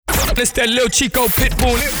It's that Lil Chico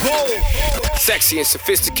Pitbull. Sexy and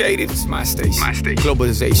sophisticated, it's my station.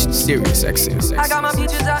 Globalization, Sirius XM. I got my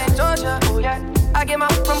peaches out in Georgia, oh yeah. I get my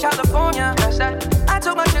from California, that's that. I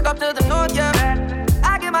took my chick up to the north, yeah.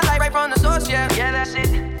 I get my light right from the source, yeah. Yeah, that's it.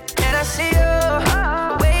 And I see you,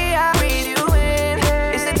 the way I breathe you in.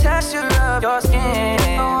 It's the texture of your skin.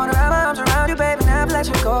 I wanna wrap my arms around you, baby, never let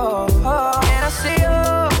you go. And I see you,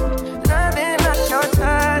 nothing like your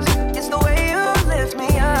touch. It's the way you lift me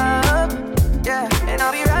up, yeah. And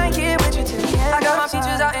I'll be right here with you till the end. I got my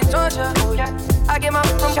peaches out in Georgia, oh yeah. I get my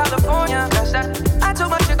from California, that's that. I took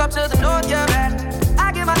my chick up to the north, yeah.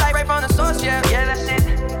 I get my light right from the source, yeah. Yeah, that's it.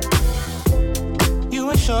 You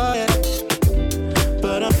ain't sure yet,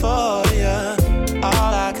 but I'm for ya.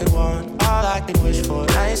 All I could want, all I could wish for.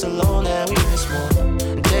 Nights alone that we miss more.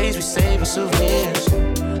 Days we save as souvenirs.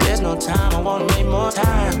 There's no time, I wanna make more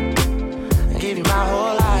time and give you my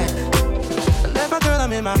whole life. I left my girl,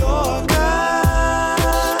 I'm in my Yorker.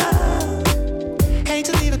 Hate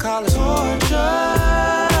to leave it, call it torture.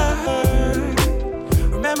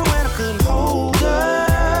 Remember when I couldn't hold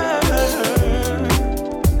her?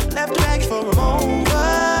 Left her back for a moment.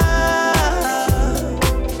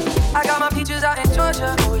 I got my peaches out in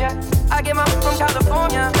Georgia, oh yeah. I get my from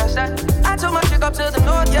California, that's that. I took my chick up to the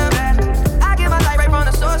north, yeah. I get my light right from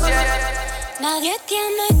the source, yeah. Nadie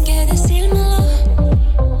tiene que decírmelo.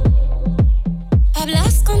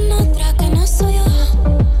 Hablas con otra que no soy yo.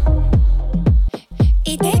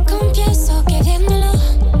 Y te confieso que viéndolo,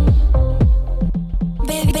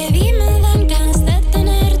 baby, me dan ganas de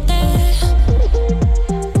tenerte.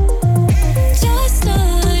 Just a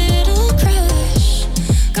little crush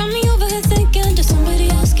got me over here thinking, does somebody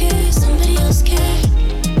else care? Somebody else care?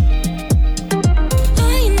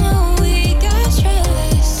 I know we got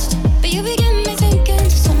trust, but you begin me thinking,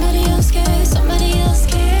 does somebody else care? Somebody else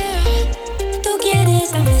care? Tú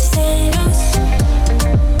quieres darme celos.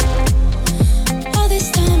 All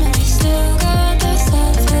this time and we still got that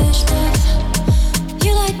selfish love.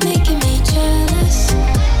 You like making me jealous.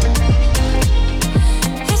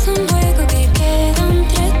 Es un juego que queda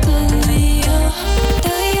entre tú y yo. Tú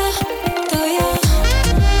y yo, tú y yo.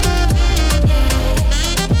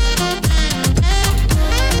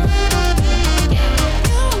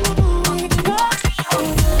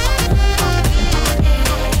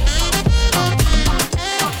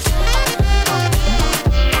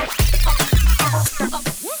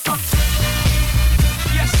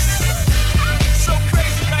 Yes. So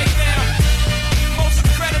crazy right now. Most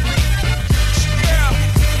incredibly. Girl,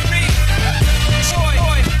 me, boy,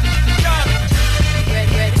 young.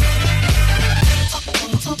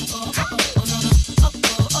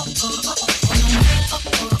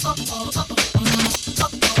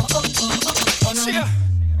 Yeah.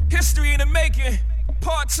 History in the making.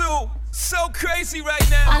 Part 2. So crazy right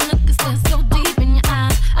now. I look and stare so deep in your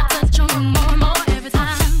eyes. I touch on you more and more every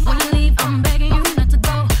time. When you leave, I'm begging you not to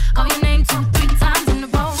go. Call your name 2-3 times in a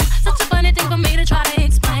row. Such a funny thing for me to try to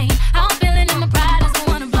explain. How I'm feeling and my pride is the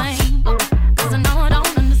one to blame. Cause I know I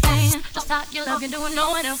don't understand just how you love you doing no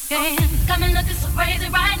one else can. Got me looking so crazy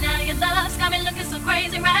right now. Your love's got me looking so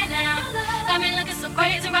crazy right now. Got me looking so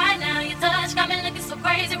crazy right now. Your touch got me looking so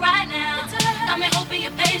crazy right now. Got me hoping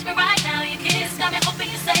you page me right now. Your kiss got me hoping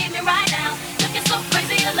you save me right now. Looking so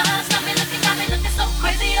crazy, your love got me looking so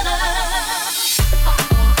crazy, your love.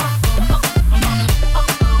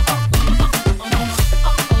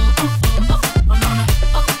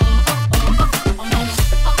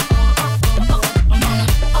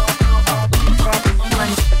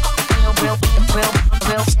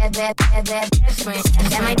 Bad best friend,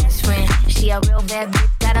 that my best friend. She a real bad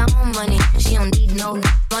bitch, got her own money. She don't need no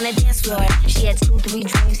on the dance floor. She had 2-3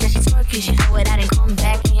 drinks, then she twerking. She throw it out and come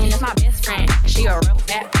back in. That's my best friend. She a real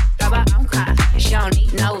bad, got her own car. She don't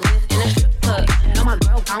need no lift in a strip club. No, my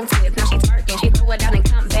girl gon' tip, now she twerking. She throw it out and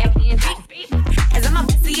come back in. As I'm a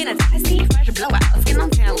bestie in a tasty, fresh blowout. Skin on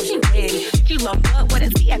town, she ready. She look good with a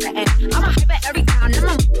C at the end. I'm a hyper every time, I'm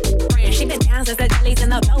a friend. She been down since the jellies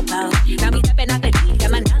and the bobo. Now we stepping out the deep,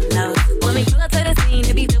 got my nose. When we pull up to the scene,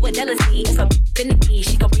 to be filled with jealousy. It's a in the key,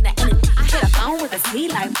 she gon' bring the energy. I hit a phone with a C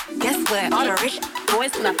like, guess what? All the rich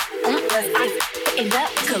boys in the us. I it up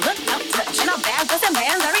to look up, touch. And I'm bad, just and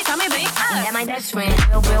bands every time we link up. That my best friend,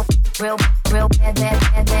 real bad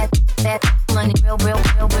money, real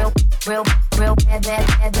bad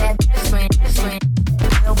best friend.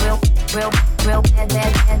 Real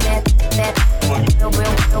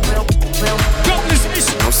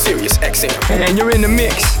On Sirius XM. And you're in the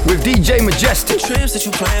mix with DJ Majestic. Trips that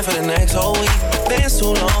you plan for the next whole week. Bands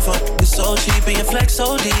too long for it's so cheap and your flex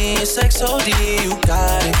OD, your sex OD. You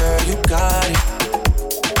got it, girl, you got it.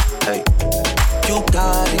 Hey, You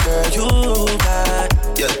got it, girl, you got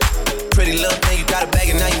it. Yeah. Pretty little thing, you got a bag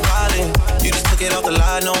and now you wildin'. You just took it off the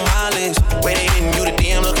line, no mileage. Way they hitting you, the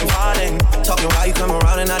DM looking violent. Talking while you come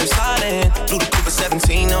around and now you silent. Blue the Cooper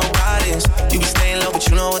 17, no guidance. You be staying low, but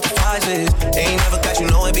you know what the price is. Ain't never got you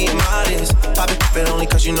know it being modest. Pop it only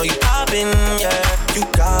cause you know you poppin', yeah. You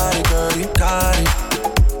got it, girl, you got it.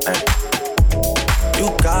 Hey.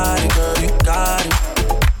 You got it, girl, you got it.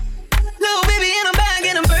 Little baby in a bag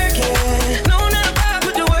in a Birkin. No, not a vibe,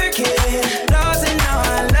 put the work in. Lost and all,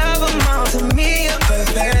 I love them all. To me, you're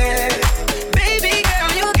perfect. Baby girl,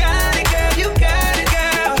 you got it, girl, you got it,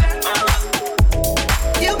 girl.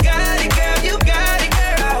 You got it, girl, you got it,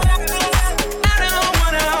 girl. I don't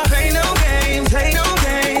wanna play no games,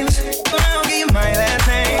 but I'll give you my last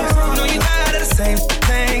name. You know you got the same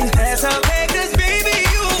thing. That's okay, cause baby,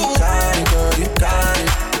 you got it, girl, you got it.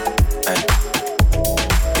 Hey.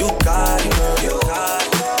 You got it, girl, you got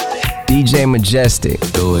it. DJ Majestic,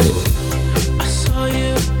 do it. I saw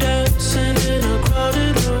you dancing in a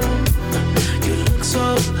crowded room. You look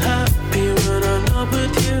so happy when I'm not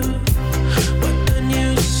with you. But then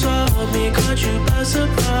you saw me, caught you by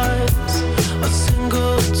surprise. A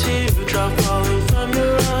single teardrop falling from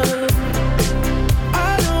your eye. I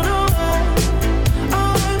don't know why I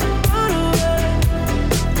run away.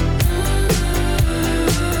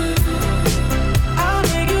 I'll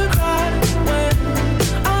make you cry when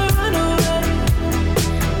I run away.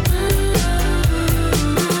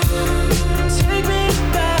 Take me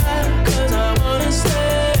back, cause I wanna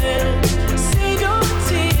stay. Save your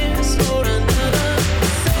tears for another.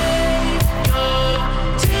 Save your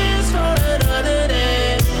tears for another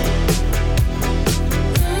day.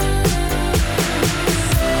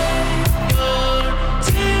 Save your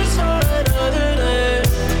tears for another day.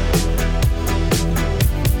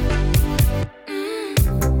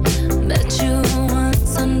 Met you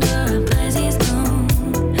once under a Pisces moon.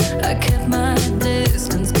 I kept my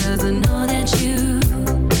distance cause I know that you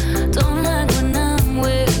don't like when I'm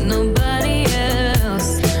with nobody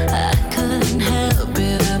else. I couldn't help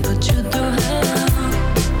it, I put you through hell.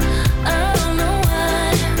 I don't know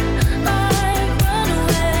why I run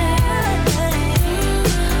away.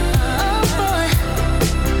 Oh boy,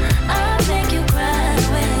 I make you cry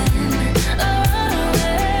when I run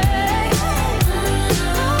away.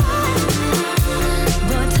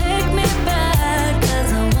 Boy, take me back,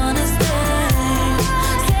 cause I wanna stay.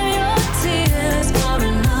 Save your tears for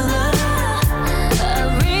another. I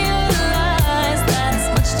realize that it's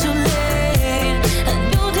much too late, and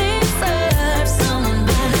you deserve someone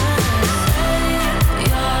better. Save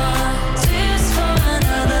your tears for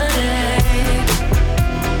another day.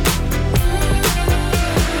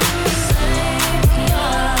 Save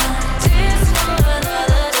your tears for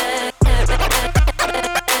another day.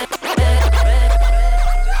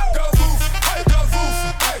 The roof, hey, the roof,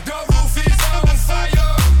 hey, the roof is on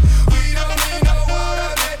fire. We don't need no water,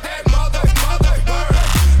 let that mother burn.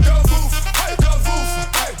 The roof, hey, the roof,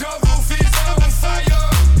 hey, the roof is on fire.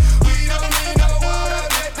 We don't need no water,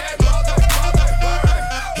 let that mother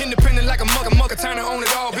burn. Independent like a mugger, turn to own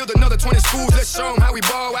it all. Build another 20 schools, let's show 'em how we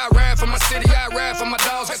ball. I ride for my city, I ride for my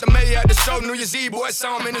dogs. Got the mayor at the show, New Year's Eve, boy,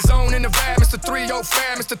 saw him in the zone, in the vibe. Mr.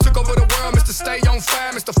 305, Mr. took over the world, Mr. Stay on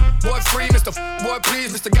fire, Mr. Boy free, Mr. Boy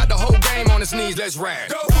please, Mr. got the whole game on his knees, let's ride.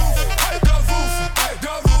 The roof, hey, the roof, hey,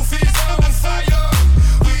 the roof is on fire.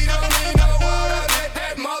 We don't need no water, let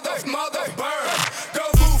that mother burn. The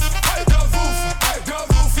roof, hey, the roof, hey, the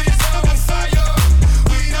roof is on fire.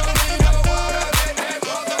 We don't need no water, let that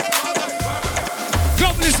mother burn.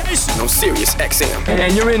 Globalization On Sirius XM.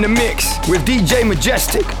 And you're in the mix with DJ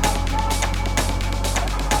Majestic.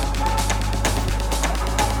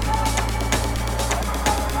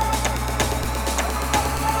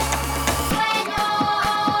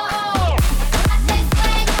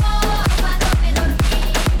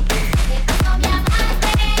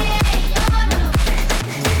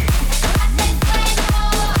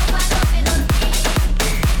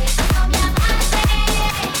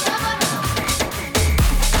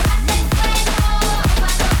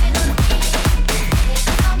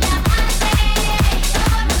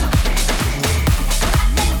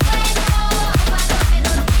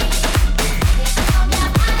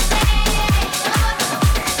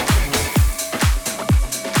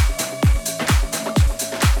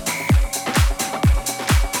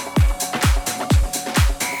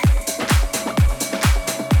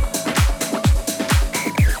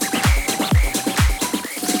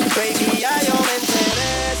 Baby, ya yo me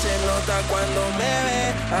enteré, se nota cuando me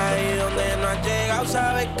ves. Ahí donde no has llegado,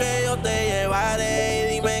 sabes que yo te llevaré.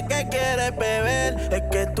 Y dime qué quieres beber, es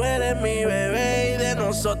que tú eres mi bebé. Y de no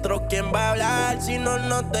nosotros quién va a hablar si no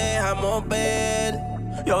nos dejamos ver.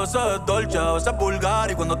 Y a veces es dolce, a veces es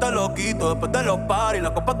vulgar. Y cuando te lo quito, después de los paris,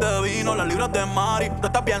 las copas de vino, las libras de mari. Tú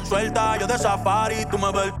estás bien suelta, yo de safari. Tú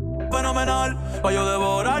me ves fenomenal, pa' yo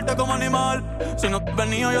devorarte como animal. Si no has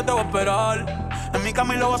venido, yo te voy a esperar. En mi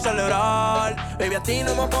cama y lo voy a celebrar. Baby, a ti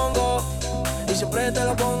no me pongo, y siempre te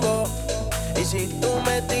lo pongo. Y si tú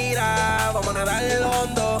me tiras, vamos a nadar el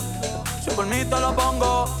hondo. Si por mí te lo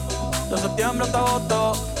pongo, de septiembre hasta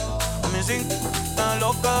agosto. A mí sin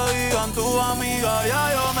lo que digan tus amigas,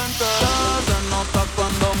 ya yo me enteré. Se nota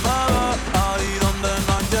cuando me ves, ahí donde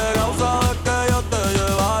no has llegado, sabes que yo te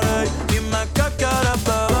llevaré. Dime qué quieres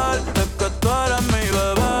beber, es que tú eres mi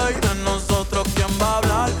bebé. Y de nosotros quién va a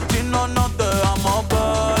hablar, si no nos dejamos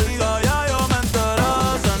ver. Diga, ya yo me enteré,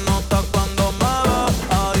 se nota cuando me ves,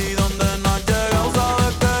 ahí donde no has llegado,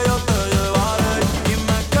 sabes que yo te llevaré.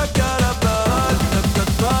 Dime qué quieres beber, es que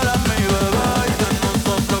tú eres mi bebé. Y de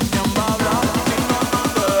nosotros quién va a hablar, si no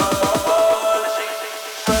nos dejamos ver.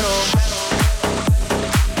 Pero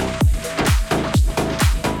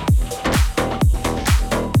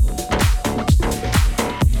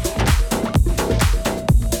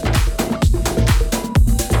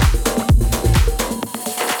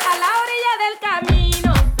A la orilla del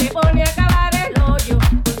camino se pone a cavar el hoyo.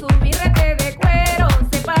 Con su birrete de cuero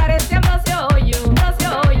se parece a Ambrosio Hoyo. Ambrosio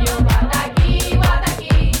Hoyo. Guataquí,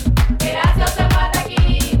 guataquí, que gracioso es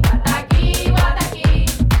guataquí. Guataquí, guataquí,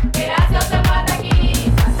 que gracioso es guataquí.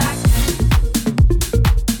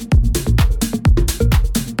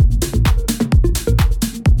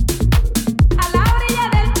 A la orilla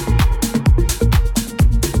del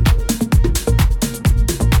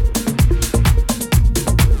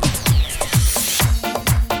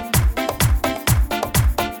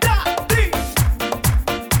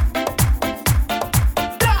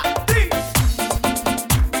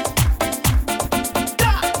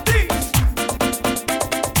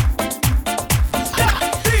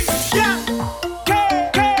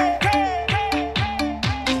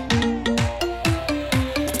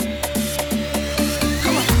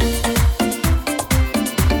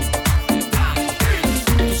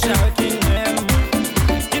Tú sabes quién es,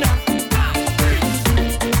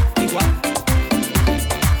 igual.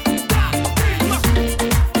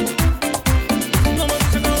 Como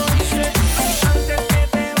dice, antes que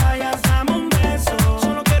te vayas dame un beso.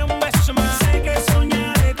 Solo quiero un beso más. Sé que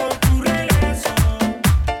soñaré con tu regreso.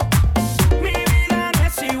 Mi vida no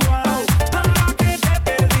es igual a lo que te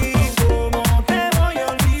perdí. ¿Cómo te voy a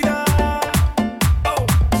olvidar? Oh,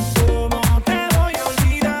 ¿cómo te voy a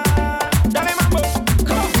olvidar? Dale mambo,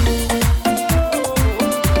 come on.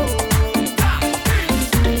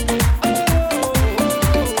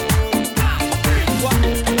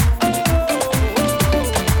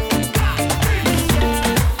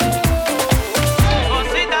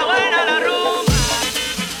 Cosita buena la rumba.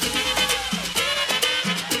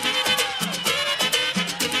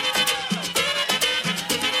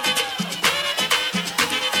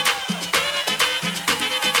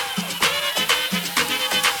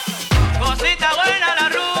 Cosita buena la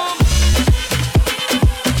rumba.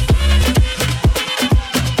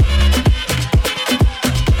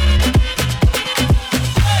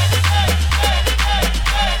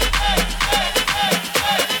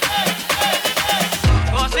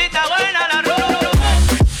 Cosita buena la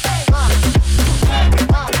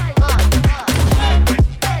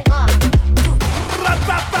rumba.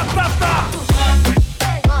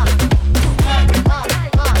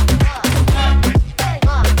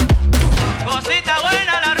 Cosita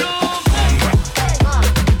buena la rumba.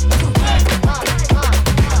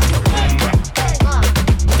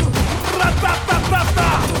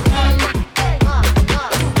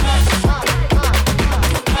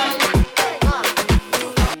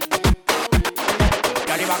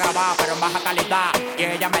 Yo le iba a grabar, pero en baja calidad. Y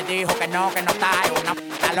ella me dijo que no está. Es una p***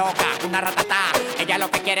 loca, una ratatá. Ella lo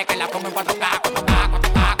que quiere es que la ponga en 4K, 4K,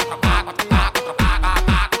 4K, 4K, 4K,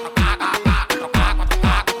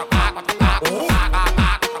 4K.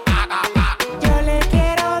 Yo le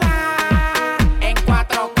quiero dar en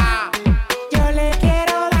 4K. Yo le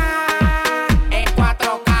quiero dar en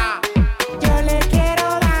 4K. Yo le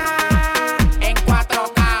quiero dar en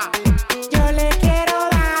 4K. Yo le quiero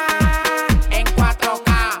dar en 4K.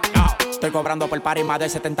 No, estoy cobrando por party más de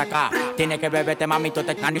 70K. Tiene que beberte, mami, tú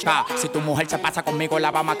te canisca. Si tu mujer se pasa conmigo,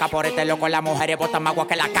 la vamos acá por este loco. Las mujeres botan más agua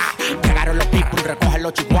que la K. Llegaron los picos, recogen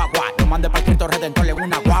los chihuahuas. Yo mandé para Cristo Redentor en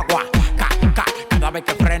una guagua. Cada vez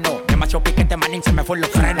que freno, demasiado piquete, manín, se me fue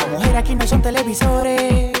los frenos. Las mujeres aquí no son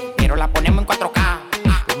televisores, pero la ponemos en 4K.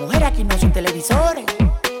 Las mujeres aquí no son televisores,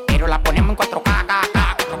 pero la ponemos en 4K.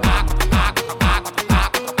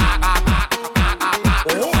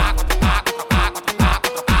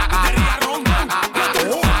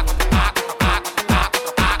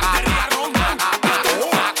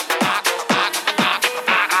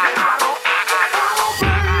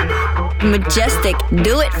 Majestic,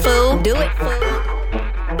 do it, fool. Do it, fool.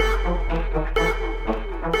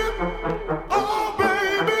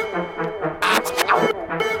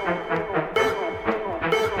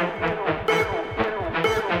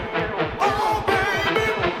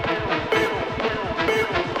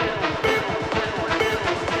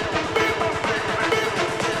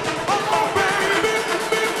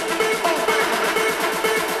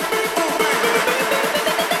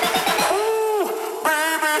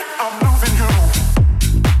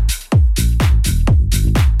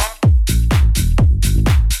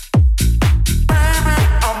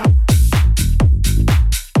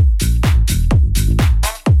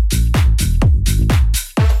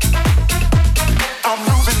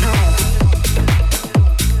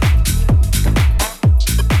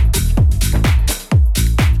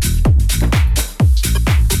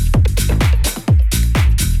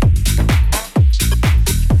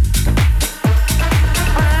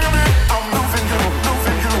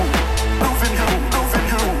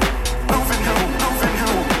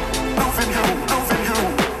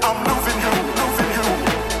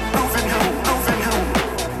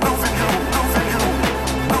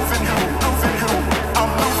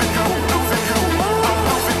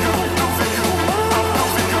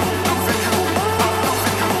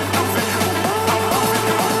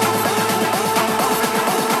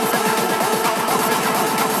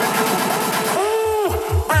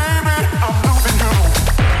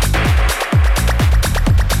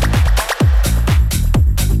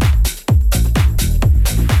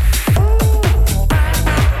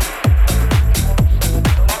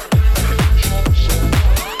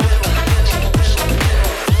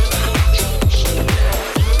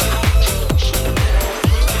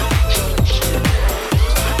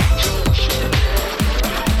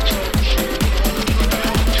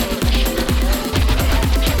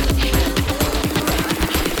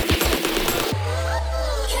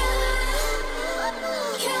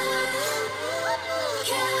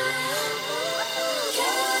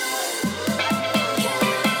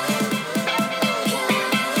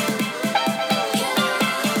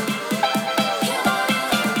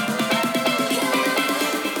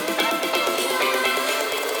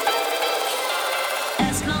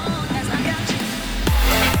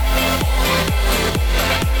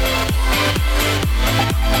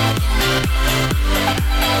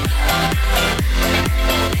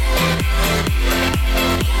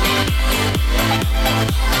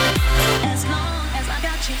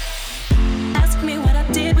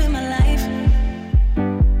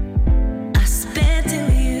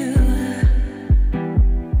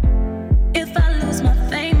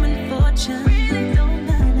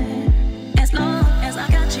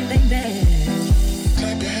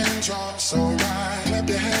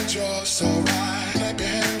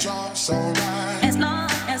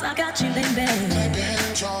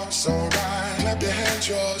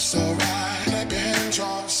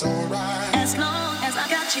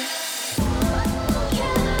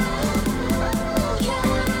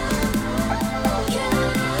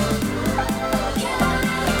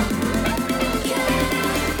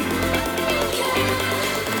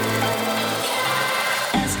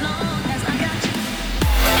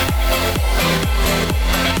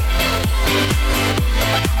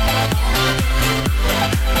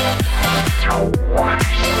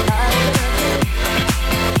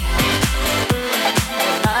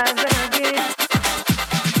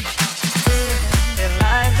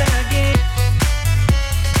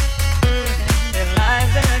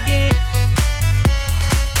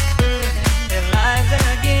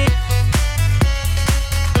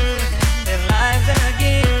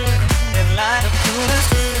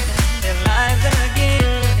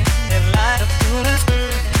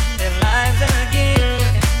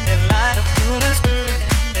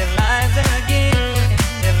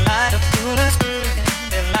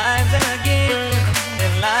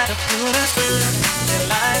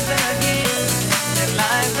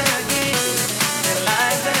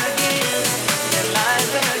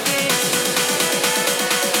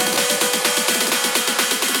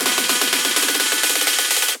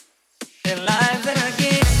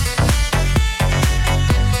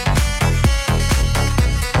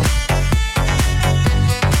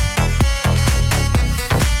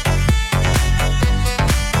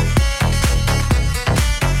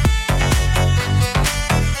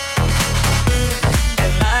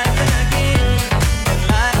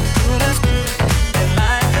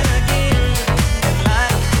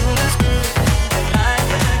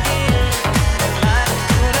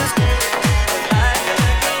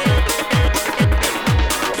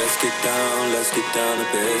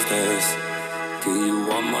 Give you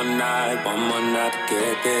one more night to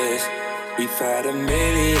get this. We've had a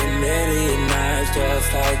million nights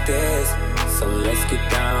just like this. So let's get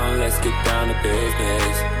down to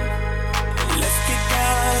business. Let's get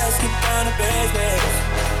down to business.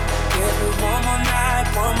 Give me one more night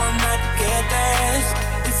to get this.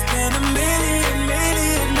 It's been a million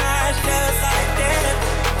nights just like this.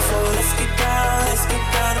 So let's get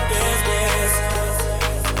down to business.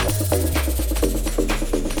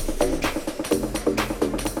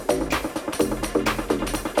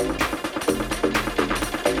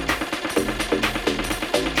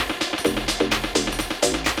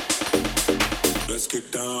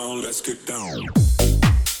 Let's get down.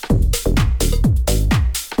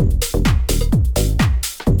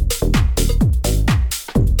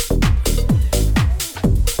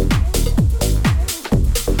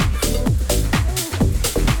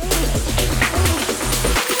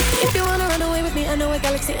 If you wanna run away with me, I know a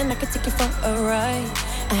galaxy and I can take you for a ride.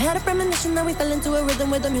 I had a premonition that we fell into a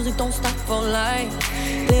rhythm where the music don't stop for life.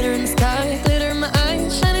 Glitter in the sky, glitter in my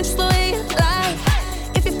eyes, shining just the way you like.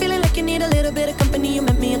 If you're feeling like you need a little bit of company, you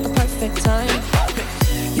met me at the perfect time.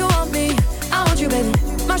 You want me, I want you, baby.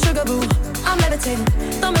 My sugar boo, I'm levitating.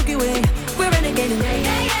 The Milky Way, we're renegading.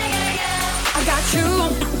 I got you,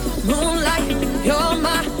 moonlight. You're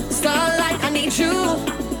my starlight. I need you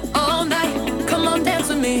all night. Come on, dance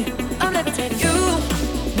with me. I'm levitating. You,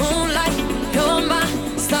 moonlight. You're my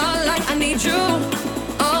starlight. I need you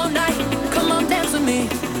all night. Come on, dance with me.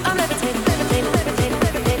 I'm levitating, levitating, levitating, levitating,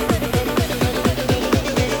 levitating.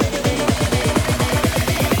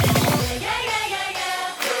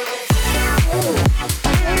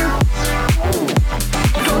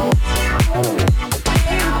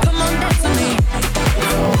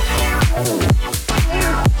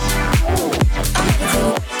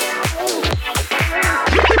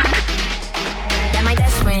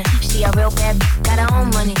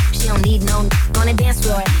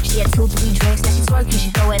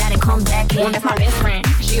 One that's my best friend,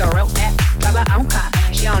 she a real fat, got her own car.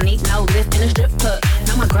 She don't need no lift in a strip club.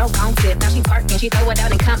 Now my girl gon' tip, now she twerking, she throw it out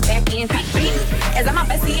and come back in. As I'm my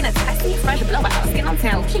bestie in a taxi, fresh blowout, skin on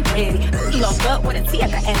town, keep ready. You lost up with a T at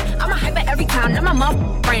the end. I'm a hyper every time, now my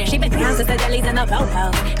mom friend. She been down since the delis and the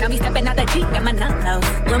photos. Now me stepping out the Jeep and my nut nose.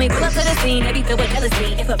 When we pull up to the scene, they be filled with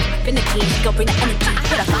jealousy. If a in the key, she gon' bring the energy. I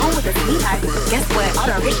hit a phone with a sweetheart. Guess what? All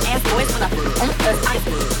the rich ass boys full of on us. I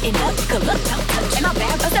end up, could look, don't touch. And I'm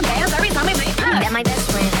bad, bustin' bands every time we make up. That my best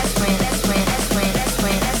friend, best friend, best friend, best friend, best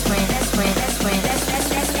friend, best friend, best friend, best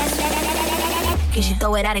friend, best friend. Can she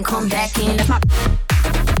throw it out and come back in? That's my.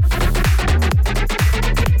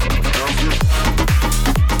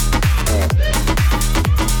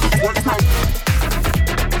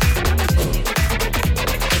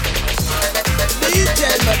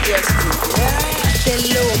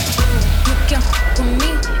 You can with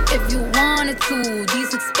me if you wanted to.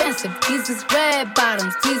 These expensive, these is red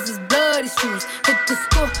bottoms, these is bloody shoes. Hit the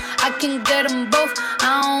store, I can get them both.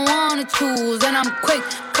 I don't wanna choose, and I'm quick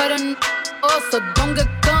cutting off, so don't get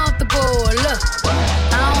comfortable. Look,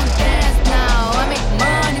 I don't dance now, I make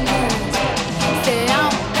money move. Say I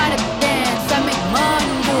don't gotta dance, I make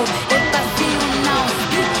money move. If I see you now,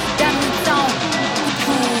 that means I don't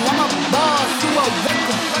cool. I'm a boss, you a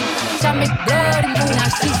record. I make bloody move. Now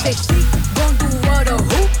she say she gon' do what or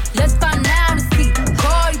who? Let's find out and see.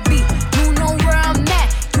 Cardi B, you know where I'm at,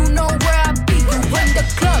 you know where I be. You in the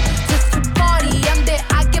club just to party, I'm there,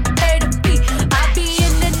 I get paid to be. I be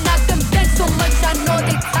in and out them bands so much, I know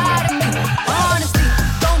they tired of me. Honestly,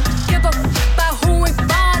 don't give a f about who ain't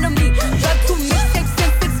fond of me. Drop 2 mixtapes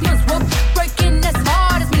in 6 months, what breaking as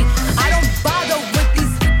hard as me. I don't bother with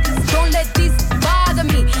these, don't let these bother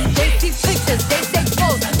me. They see pictures, they say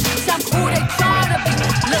pose, I'm who they tryna be.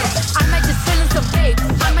 Look, I might just chill in some babe,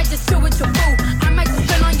 I might just chill with your boo, I might just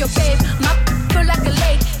chill on your babe. My feel like a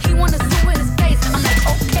lake, he wanna swim with his face. I'm like,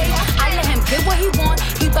 okay, I let him get what he want.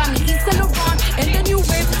 He buy me East and Laurent, and then you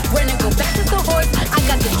whip, run and go back to the horse. I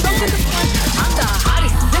got the trunk in the front, I'm the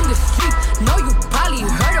hottest in the street. Know you probably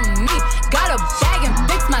heard of me. Got a bag and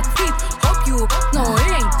fix my teeth. Hope you know it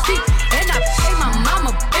ain't cheap. And I pay my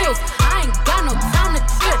mama bills. I ain't got no time to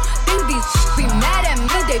chill. Think these be mad at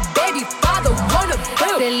me, they baby father wanna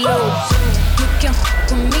bill. Say low, you can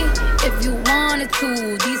with me if you wanted to.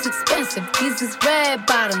 These expensive, these is red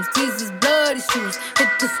bottoms, these is bloody shoes. Hit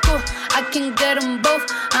the store, I can get them both.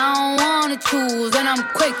 I don't wanna choose, and I'm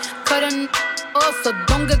quick cutting off, so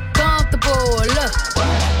don't get comfortable. Look,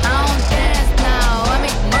 I don't dance now, I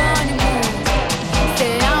make money move.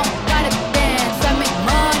 Say I don't gotta dance, I make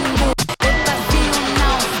money move. If I see you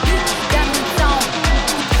now, that means I don't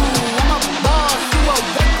cool. I'm a boss, you a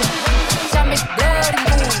record. I make bloody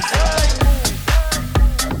moves.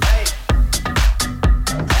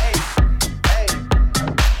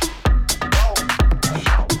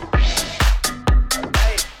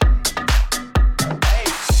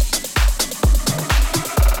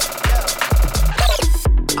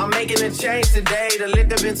 in a change today. The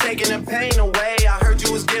liquor been taking the pain away. I heard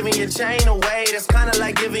you was giving your chain away. That's kinda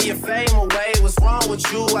like giving your fame away. What's wrong with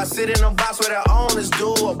you? I sit in a box where the owners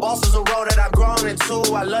do. A boss is a role that I've grown into.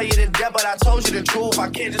 I love you to death, but I told you the truth. I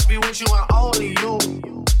can't just be with you and only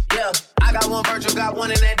you. Yeah, I got one Virgil, got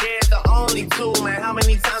one in that day, it's the only two, man. How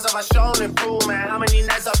many times have I shown and proved, man? How many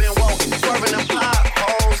nights I've been woke, swerving the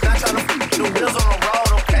potholes, not trying to the wheels on the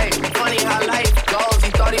road, okay? Funny how life goes,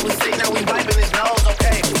 he thought he was sick, now we wiping his nose,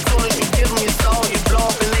 okay? As soon as you give him your soul, you blow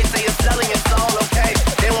up and they say you're selling your soul, okay?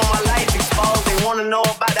 They want my life exposed, they wanna know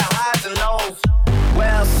about the highs and lows.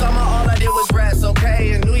 Well, summer all I did was rest,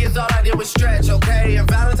 okay? And New Year's all I did was stretch, okay?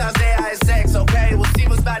 And Valentine's Day I had sex, okay? We'll see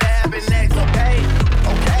what's about to happen next, okay?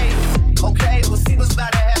 Okay, we'll see what's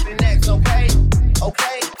about to happen next, okay?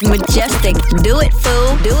 Okay. Majestic, do it,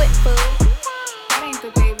 fool. Do it, fool. That ain't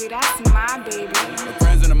the baby, that's my baby. My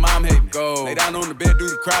friends and the mom hate me. Go. Lay down on the bed, do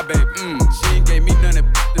the cry, baby. She ain't gave me none of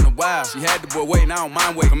that in a while. She had the boy waiting, I don't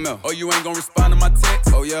mind waiting. Come here. Oh, you ain't gonna respond to my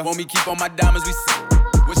text? Oh, yeah. Want me keep on my diamonds, we see.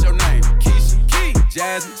 What's your name? Keisha. Key.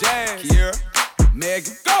 Jasmine. Jazz. Kiera.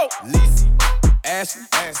 Megan. Go. Lisa. Ashley.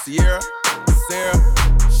 Sierra. Sarah.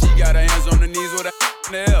 She got her hands on her knees with her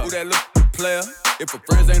nail. Who that little player? If her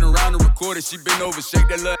friends ain't around to record it, she been over, shake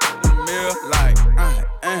that little in the mirror. Like, I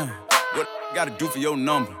am. What I gotta do for your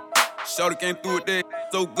number? Shorty came through with that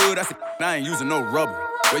so good, I said, I ain't using no rubber.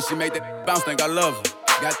 Way she make that bounce, think I love her.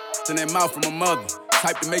 Got in that mouth from her mother.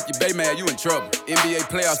 Type to make your baby mad, you in trouble. NBA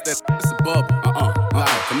playoffs, that's a bubble. Like,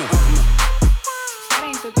 come here. That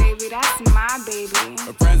ain't the baby, that's my baby.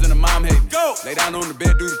 Her friends and the mom hate me. Go. Lay down on the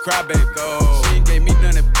bed, do the cry, baby. Go. She ain't gave me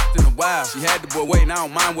none of that in a while. She had the boy waiting, I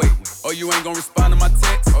don't mind waiting. Oh, you ain't gonna respond to my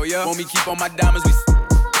text? Oh, yeah? Want me keep on my diamonds, we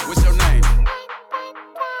what's your name?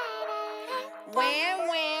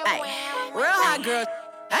 Real hot girl.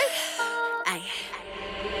 Ay.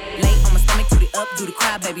 Lay on my stomach, do the up, do the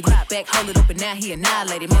cry, baby. Look back, hold it up, and now he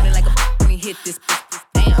annihilated. Moaning like a when he hit this.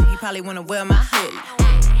 Damn, he probably wanna wear my hood.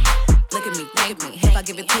 Look at me, think me. If I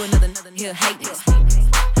give it to another, he'll hate me.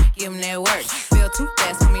 Give him that work. Feel too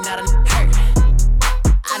fast for me, not a hurt.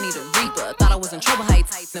 I need a reaper. Thought I was in trouble. How you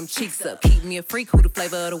tight them cheeks up? Keep me a freak. Who the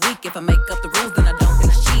flavor of the week? If I make up the rules, then I don't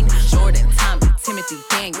think it's cheating. Jordan, Tommy, Timothy,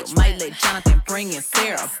 Daniel. Might let Jonathan bring in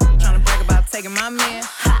Sarah. Tryna brag about taking my man.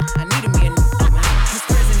 Ha! I needed me a new man. His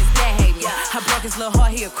prison, his dad hate me. I broke his little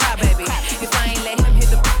heart. He a cry baby. If I ain't let him hit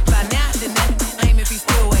the by now, then that ain't if he's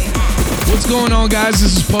still waiting. What's going on, guys?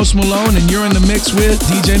 This is Post Malone, and you're in the mix with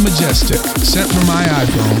DJ Majestic, sent from my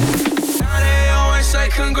iPhone. Now they always say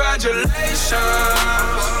congratulations.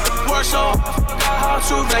 Work so got out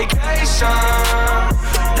to vacation.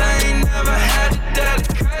 They ain't never had the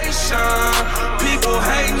dedication. People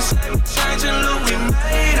hating, say we changing, look, we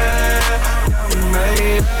made it. Yeah, we made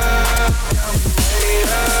it.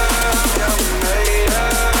 Yeah, we made it. Yeah, we made it.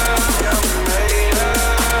 Yeah, we made it.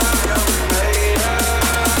 Yeah, we made it.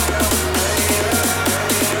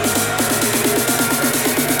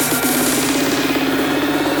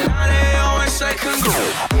 Now they always say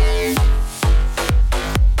congratulations.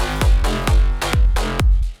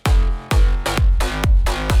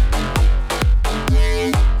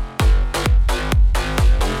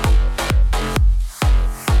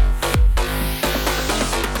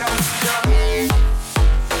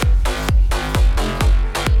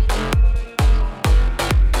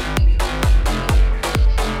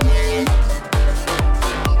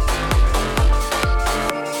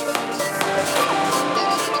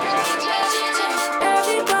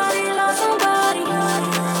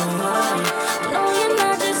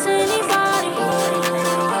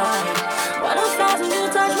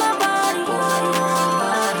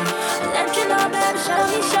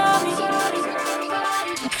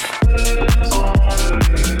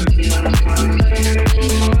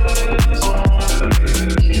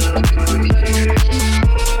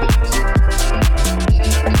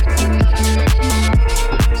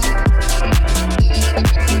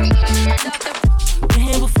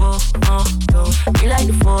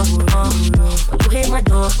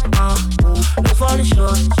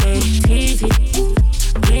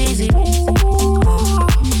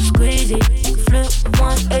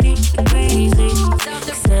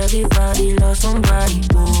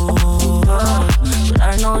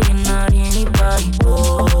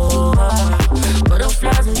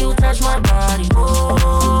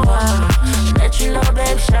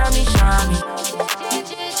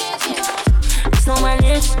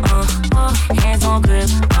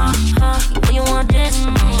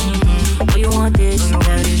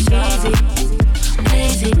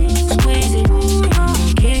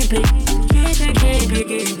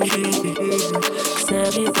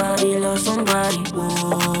 Everybody loves somebody,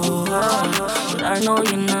 but I know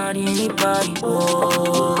you're not in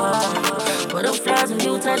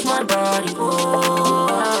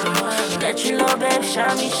Let you know, babe,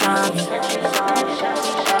 shiny, shiny.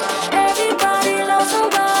 Everybody loves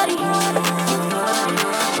somebody.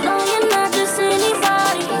 No, you're not just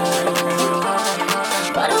anybody.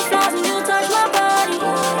 Butterflies when you touch my body.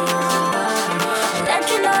 Let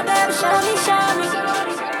you know, babe, shiny, shiny.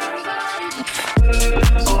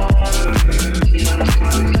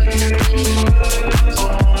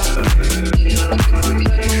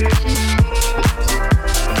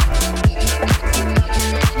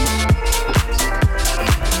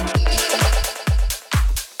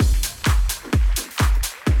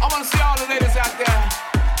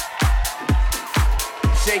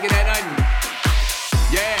 Shaking that onion.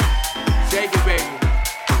 Yeah, shake it, baby.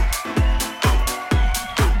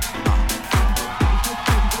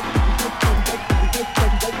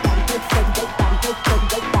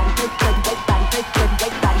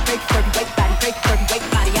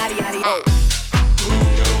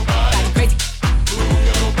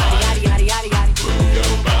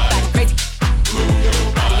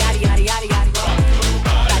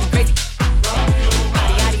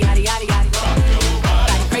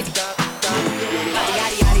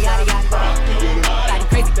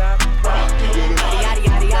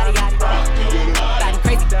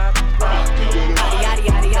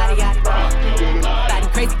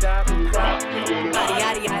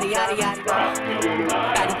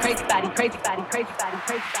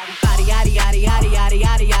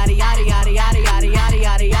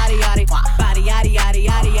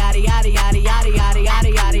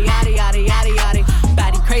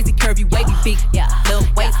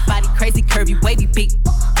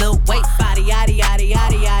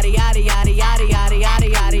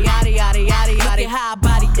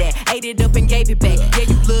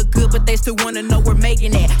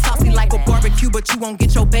 Won't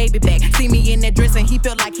get your baby back. See me in that dress and he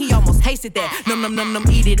felt like he almost tasted that. Num,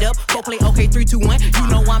 eat it up. Go play okay, 3, 2, 1. You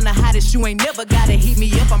know I'm the hottest. You ain't never gotta heat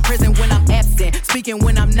me up. I'm present when I'm absent, speaking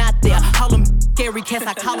when I'm not there. Call them scary cats,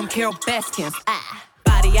 I call them Carol Baskins.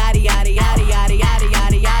 Body yaddy yaddy yaddy yaddy yaddy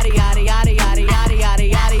yaddy yaddy yaddy yaddy yaddy yaddy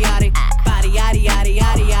yaddy yaddy yaddy. Body yaddy yaddy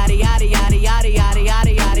yaddy yaddy yaddy yaddy yaddy yaddy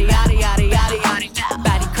yaddy yaddy yaddy yaddy yaddy yaddy.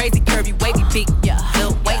 Body crazy, curvy, wavy, beat. Yeah,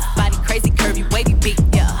 little waist. Body crazy, curvy, wavy, beat.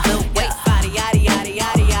 Yeah, little waist. Body yaddy yaddy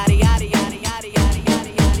yaddy yaddy yaddy yaddy yaddy yaddy yaddy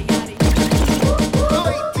yaddy yaddy.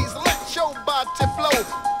 Ladies, let your body flow.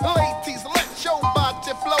 Ladies, let your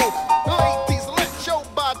body flow. Ladies, let your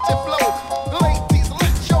body flow. Ladies,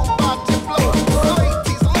 let your body flow.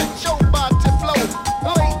 Ladies, let your body flow.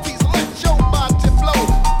 Ladies, let your body flow.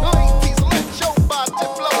 Ladies, let your body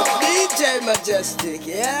flow. DJ Majestic,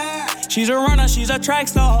 yeah. She's a runner, she's a track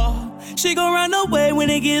star. She gon' run away when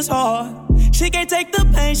it gets hard. She can't take the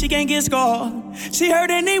pain, she can't get scarred. She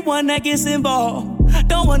hurt anyone that gets involved.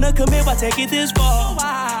 Don't wanna commit, why take it this far?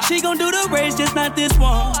 She gon' do the race, just not this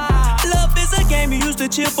one. Love is a game you used to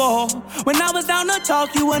cheer for. When I was down to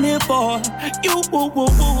talk, you weren't here for. You woo woo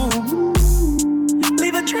woo.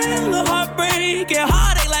 Leave a trail of heartbreak and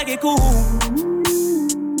heartache like it cool.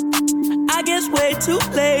 I guess way too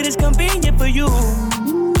late is convenient for you.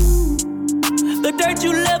 The dirt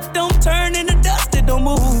you left don't turn into dust, it don't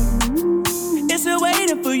move. It's still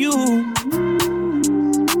waiting for you.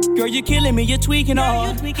 Girl, you're killing me, you're tweaking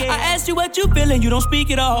all. I asked you what you feeling, you don't speak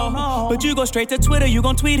it all. But you go straight to Twitter, you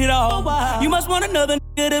gon' tweet it all. You must want another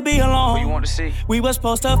nigga to be alone. What you want to see? We was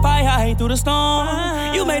supposed to fight high through the storm.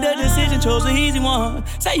 You made a decision, chose the easy one.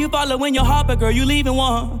 Say you following your heart, but girl, you leaving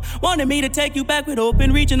one. Wanted me to take you back with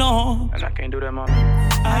open reaching on. And I can't do that, mom.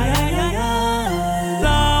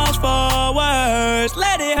 Lost for words,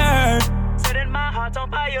 let it hurt. Setting my heart on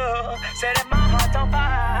fire, setting my heart on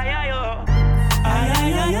fire.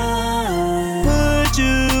 Put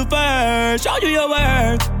you first, show you your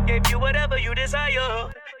worth. Gave you whatever you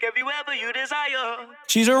desire, gave you whatever you desire.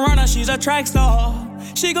 She's a runner, she's a track star.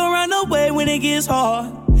 She gon' run away when it gets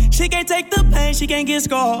hard. She can't take the pain, she can't get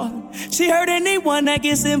scarred. She hurt anyone that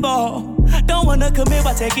gets involved. Don't wanna commit,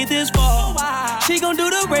 why take it this far? She gon' do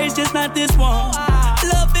the race, just not this one.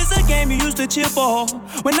 Love is a game you used to cheer for.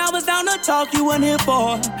 When I was down to talk, you weren't here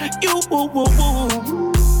for. You woo woo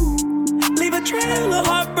woo. Leave a trail of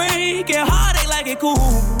heartbreak and heartache like it cool.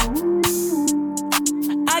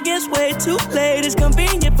 I guess way too late is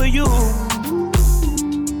convenient for you.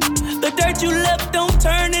 The dirt you left don't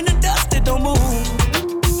turn into dust, it don't move.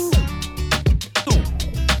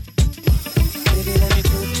 Baby, let me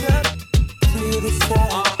put you up to the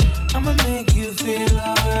side. I'ma make you feel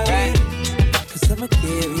alright. Cause I'ma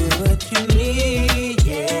give you what you need,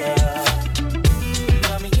 yeah.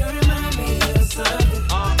 Mommy, you remind me of something,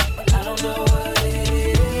 but I don't know what it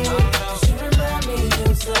is. Cause you remind me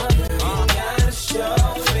of something, you gotta show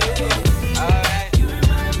me. You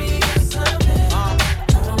remind me of something.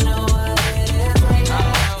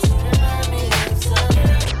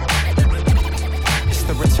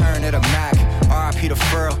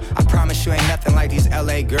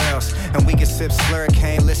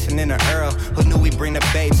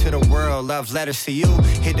 wrote love letters to you.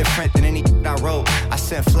 Hit different than any I wrote. I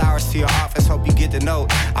sent flowers to your office, hope you get the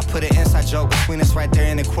note. I put an inside joke between us right there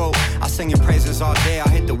in the quote. I'll sing your praises all day, I'll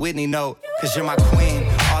hit the Whitney note. Cause you're my queen,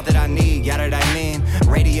 all that I need, yada that I mean.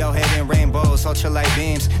 Radio head and rainbows, ultralight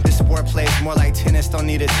beams. This sport plays more like tennis, don't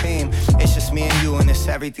need a team. It's just me and you and it's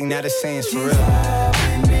everything that it seems, for real.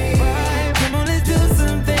 Come on, let's do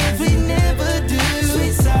some things we never do.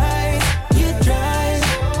 Sweet sights, you drive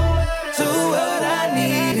to what I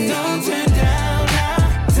need. Don't turn down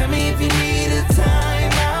now. Tell me if you need a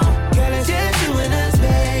time out. Girl, it's just you and us,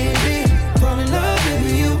 baby. Fall in love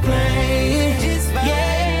with you playing.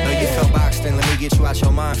 Yeah. No, you feel boxed in, let me get you out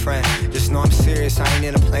your mind, friend. Just know I'm serious, I ain't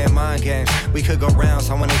into playing mind games. We could go rounds,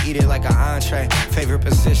 I wanna eat it like an entree. Favorite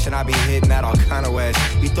position, I be hitting that all kind of ways.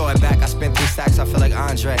 You throw it back, I spent 3 stacks, I feel like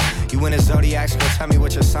Andre. You in a Zodiacs, girl, tell me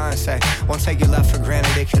what your sign say. Won't take your love for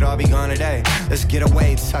granted, it could all be gone today. Let's get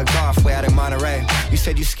away, tucked off, way out in Monterey. You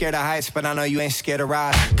said you scared of heights, but I know you ain't scared to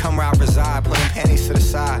ride. Come where I reside, putting panties to the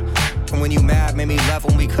side. And when you mad, made me love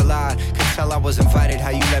when we collide. Could tell I was invited, how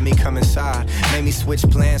you let me come inside. Made me switch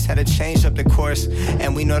plans, had to change up the course.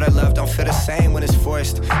 And we know that love don't feel the same when it's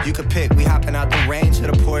forced. You could pick, we hopping out the range of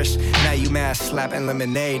the Porsche. Now you mad, slapping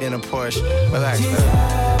lemonade in a Porsche. Relax,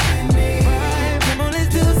 man. Come on, let's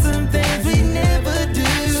do some things we never do.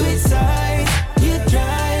 Sweet sights, you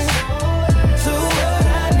drive to what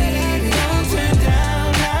I need. Don't turn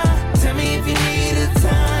down now. Tell me if you need a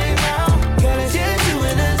time out. Girl, it's just you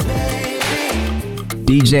and us, baby.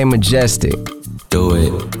 DJ Majestic. Do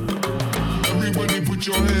it. Everybody put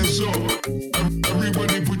your hands up.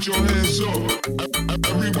 Everybody put your hands up.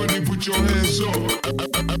 Everybody put your hands up.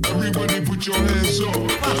 Everybody put your hands up.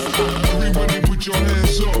 Everybody put your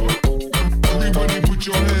hands up. Everybody put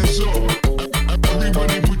your hands up.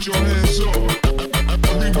 Everybody put your hands up.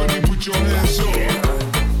 Everybody put your hands up.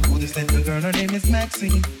 Who this little girl? Her name is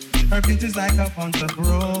Maxine. Her beauty's like a bunch of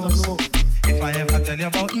roses. If I ever tell you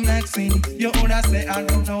about Maxine, you wanna say I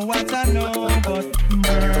don't know what I know, but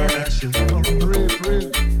murder she wrote,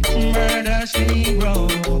 murder she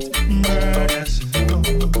wrote, murder she wrote,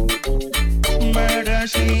 murder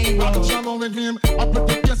she wrote. I'm shallow with him, I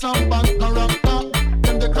pretty face and bad character.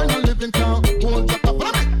 Them the kind of living town, hold up a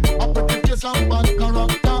flame. I pretty face and bad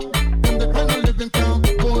character. Them the kind of living town,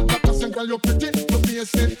 hold up a single. You're pretty, your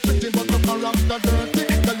face is pretty, but your character dirty.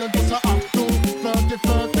 Tell you just a act too,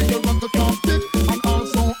 flirty, you want to talk it. And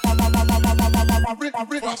also, I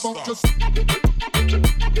read about just.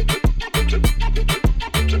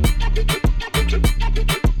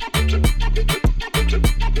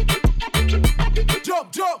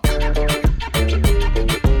 Jump, jump.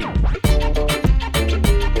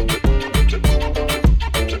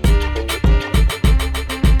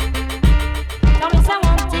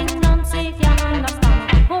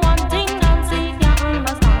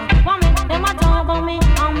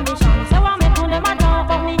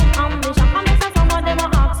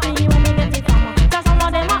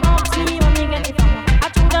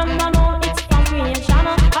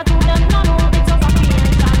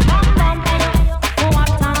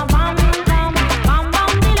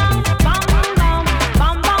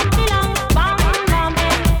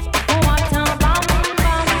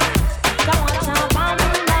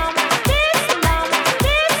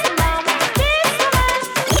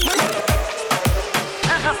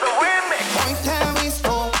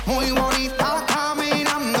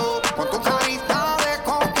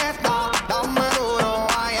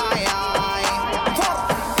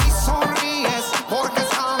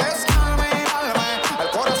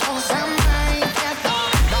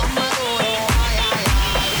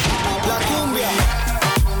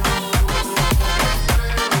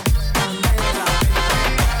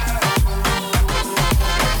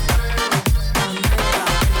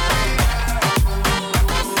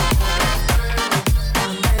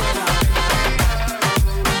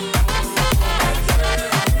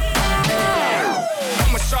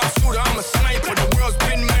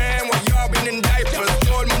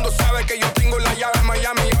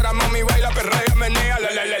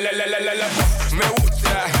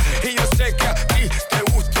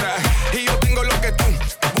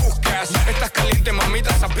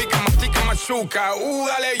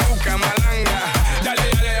 Dale yuca, malanga. Dale,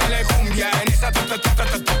 dale, dale cumbia. En esa tanga.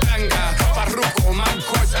 Farruko,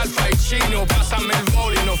 Marcos, Alfa y Chino. Pásame el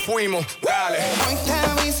bol y nos fuimos. Dale. Hoy te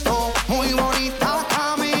he visto muy bonita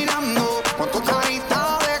caminando con tu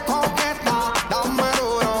carita de coqueta. Dame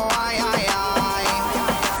duro, ay, ay, ay.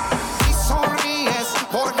 Y sonríes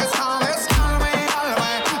porque sabes que al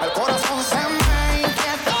mirarme el corazón se me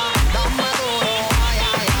inquieta. Dame duro, ay,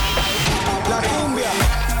 ay, ay. La cumbia.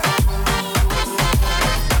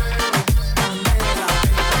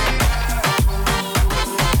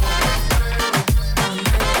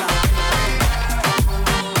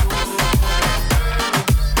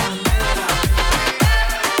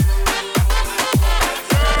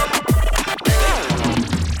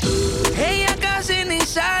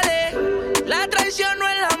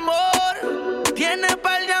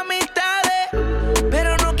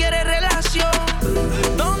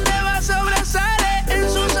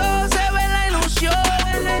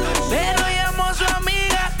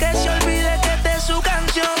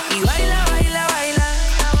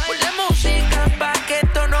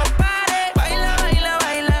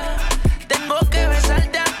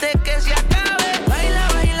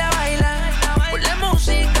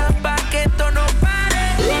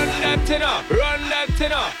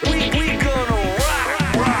 Listen up. We gonna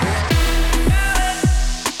rock.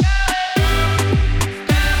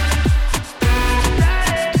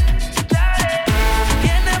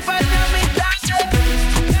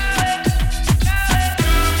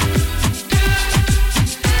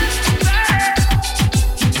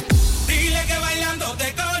 Dile que bailando te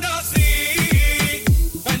conocí.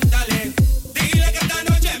 Cuéntale, dile que esta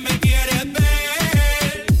noche me quieres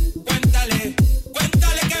ver. Cuéntale,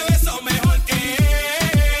 cuéntale que beso mejor que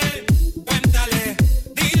él. Cuéntale,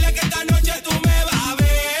 dile que esta noche tú me vas a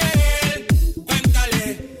ver. Cuéntale,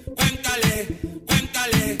 cuéntale,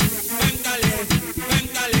 cuéntale, cuéntale,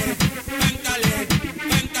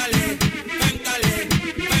 cuéntale,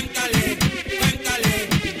 cuéntale, cuéntale,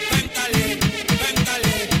 cuéntale,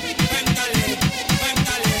 cuéntale,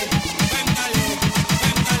 cuéntale, cuéntale,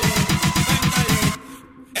 cuéntale,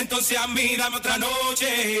 entonces a mí dame otra noche.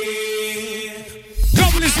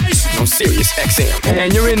 On Sirius XM.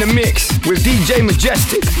 And you're in the mix with DJ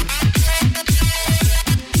Majestic.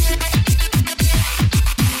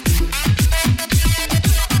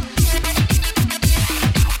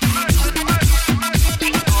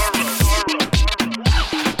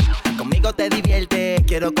 Conmigo te divierte,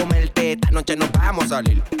 quiero comerte. Esta noche nos vamos a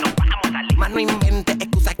salir. Más no inventes,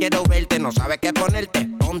 excusa, quiero verte. No sabes qué ponerte,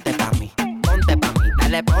 ponte pa' mí. Ponte pa' mí,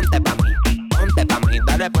 dale ponte pa' mí. Ponte pa' mí,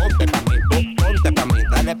 dale ponte pa' mí. Ponte pa' mí,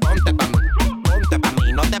 dale ponte pa' mí. Ponte pa'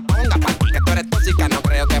 mí, no te pongas pa' ti. Que tú eres tóxica, no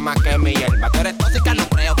creo que más que mi hierba. Tú eres tóxica, no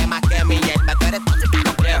creo que más que mi hierba. Tú eres tóxica,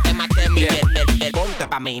 no creo que más que mi hierba. Ponte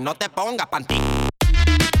pa' mí, no te pongas pa' ti.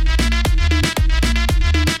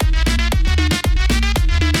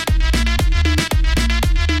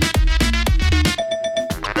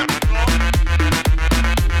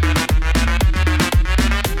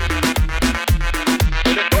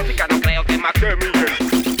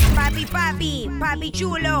 Papi, papi, papi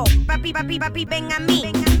chulo, papi, papi, papi, ven a mí.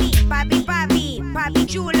 Papi, papi, papi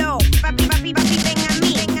chulo, papi, papi, papi, ven a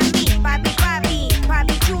mí. Papi, papi,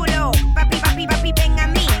 papi chulo, papi, papi, papi, ven a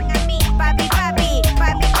mí. Papi, papi,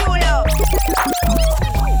 papi chulo.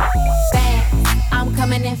 Fast, I'm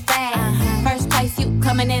coming in fast. First place, you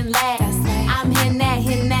coming in last. I'm hitting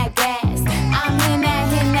that gas. I'm hitting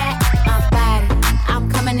that, my body. I'm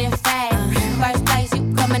coming in fast. First place,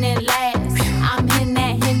 you coming in last. I'm hitting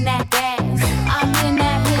that gas. I'm hitting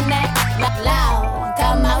that loud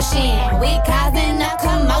commotion. We causing a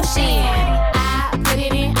commotion. I put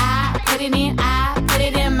it in, I put it in, I put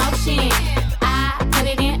it in motion. I put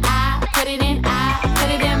it in, I put it in, I put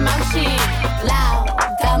it in motion. Loud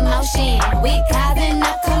commotion. We causing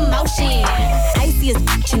a commotion. Icy as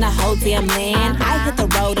bitch in the whole damn land. I hit the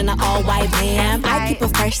road in an all-white van. I keep a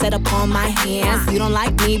fresh set up on my hands. You don't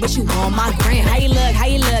like me, but you want my gram. How you look, how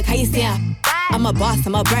you look, how you stand? I'm a boss,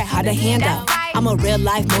 I'm a brat, hard to handle. I'm a real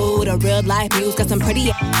life mood, a real life muse. Got some pretty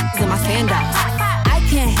ass in my sandals. I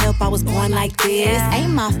can't help I was born like this.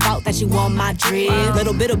 Ain't my fault that you want my drip.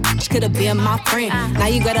 Little bit of bitch could've been my friend. Now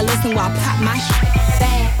you gotta listen while I pop my shit.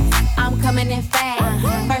 Fast, I'm coming in fast.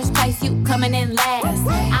 First place, you coming in last.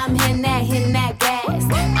 I'm hitting that gas.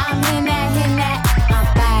 I'm hitting that, my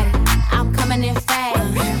body. I'm coming in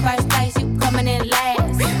fast. First place, you coming in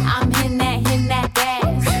last. I'm hitting that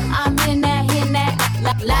gas. I'm hitting that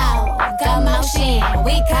loud commotion.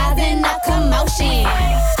 We causing a commotion.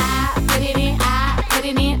 I put it in, I put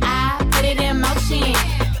it in, I put it in motion.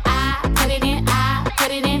 I put it in, I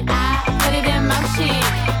put it in, I put it in motion.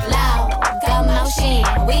 Loud commotion.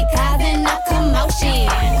 We causing a commotion.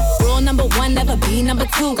 Rule number one, never be number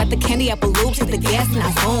two. Got the candy apple loops, hit the gas and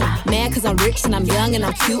I zoom. Mad cause I'm rich and I'm young and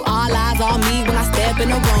I'm cute. All eyes on me when I step in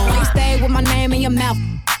the room. You stay with my name in your mouth.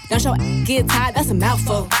 Don't show get tired, that's a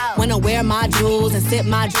mouthful. Wanna wear my jewels and sip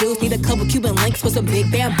my juice. Need a couple Cuban links with some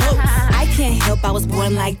big bamboo. I can't help I was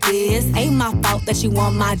born like this. Ain't my fault that you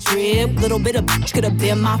want my drip. Little bit of bitch could've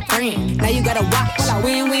been my friend. Now you gotta watch while I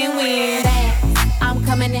win, win, win. Fast, I'm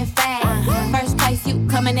coming in fast. First place, you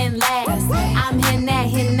coming in last. I'm hitting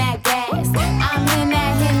that gas. I'm hitting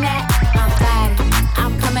that, my body.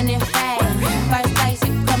 I'm coming in fast. First place,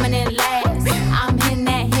 you coming in last. I'm hitting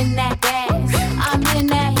that gas. I'm hitting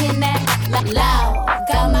that loud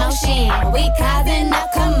commotion. We causing a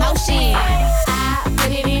commotion. I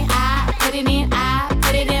put it in, I put it in, I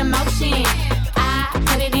put it in motion. I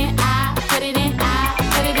put it in, I put it in, I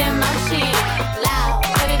put it in motion. Loud,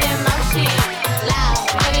 put it in motion. Loud,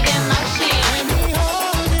 put it in motion. Let me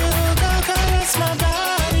hold you, don't caress my back.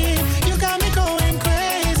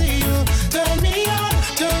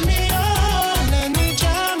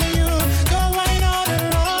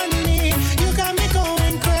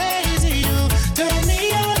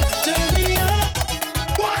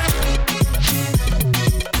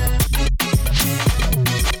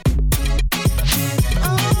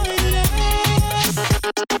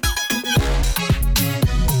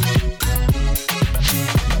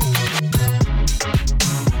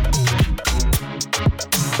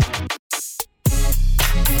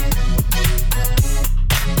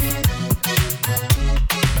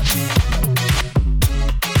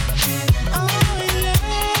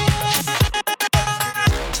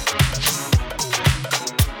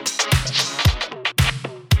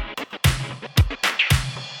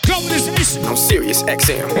 on Sirius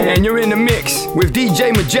XM. And you're in the mix with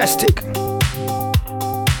DJ Majestic.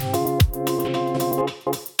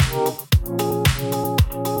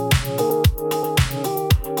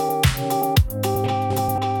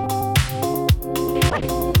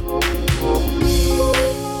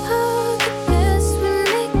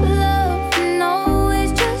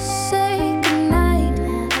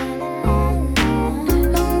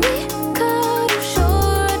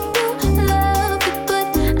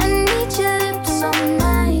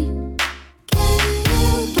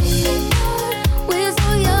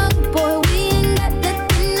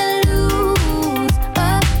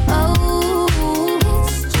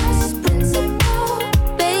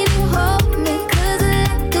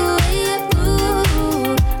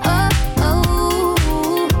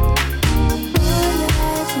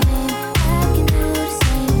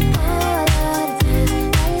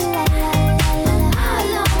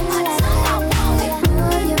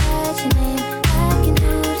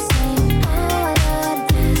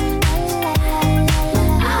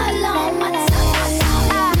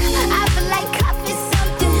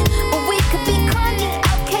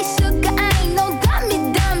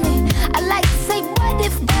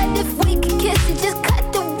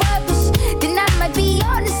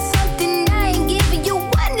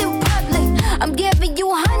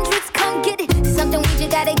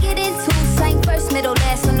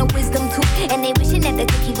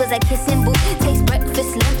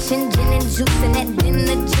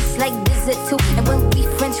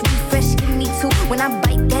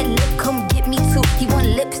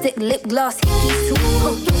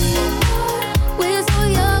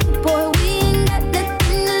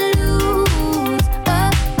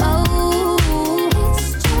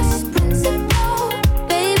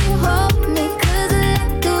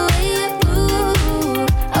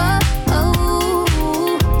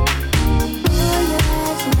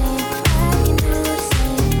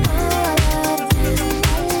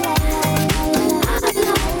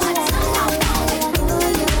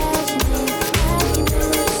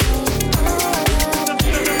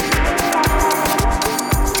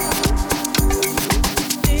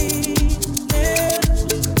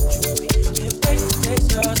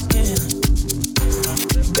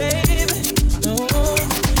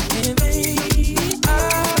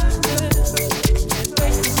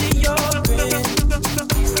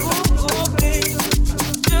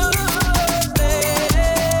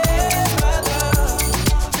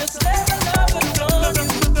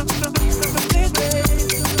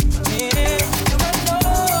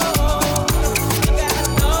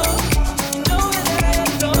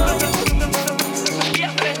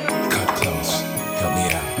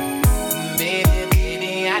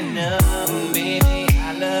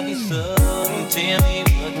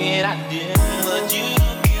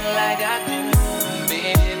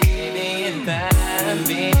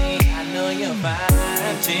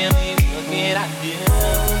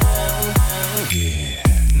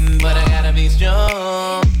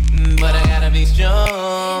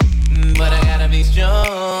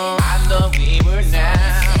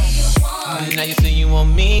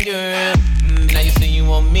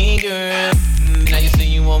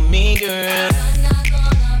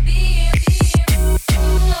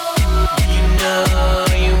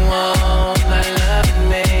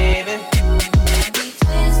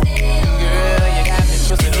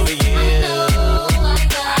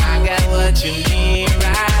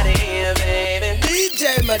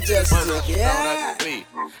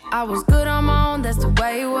 I was good on my own, that's the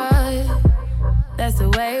way it was. That's the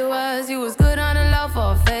way it was. You was good on the low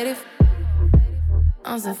for a faded.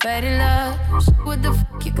 On some faded love. What the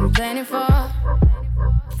fuck you complaining for?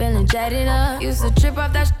 Feeling jaded up. Used to trip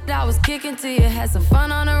off that shit I was kicking to you. Had some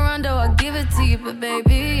fun on the run, though I give it to you. But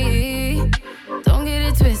baby, don't get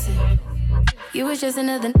it twisted. You was just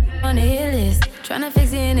another on the hit list. Tryna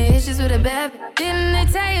fix any issues with a bad. Didn't they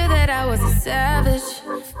tell you that I was a savage?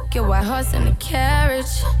 Get white horse in the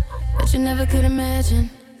carriage. But you never could imagine.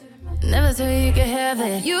 Never thought you could have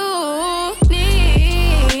it. You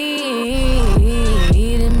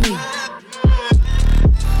needed me.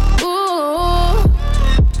 Ooh,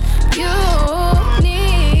 you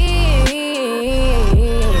needed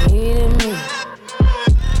me.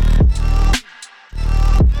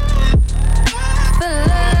 Feel a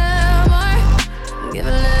little more, give a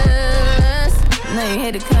little less. Now you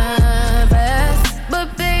hate the compass, but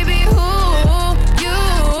baby, who you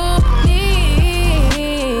needed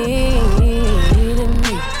me.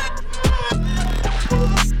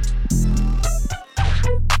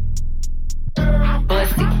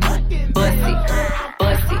 Bussy, bussy,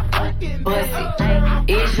 bussy, bussy.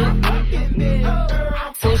 Is you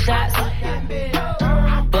 2 shots?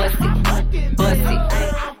 Bussy,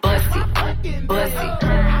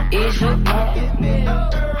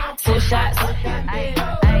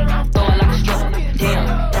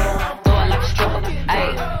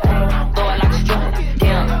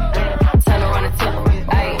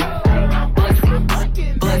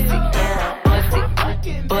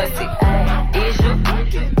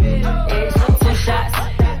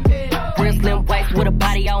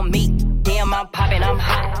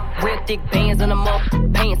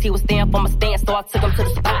 he was staying for my stand, so I took him to the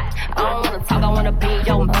spot. I don't wanna talk, I wanna be in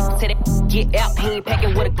your mouth. Say that get out, he ain't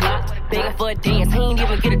packing with a Glock. Begging for a dance, he ain't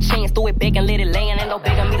even get a chance. Throw it back and let it land, ain't no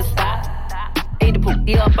begging me to stop. Ate the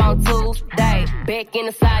poopy up on Tuesday, back in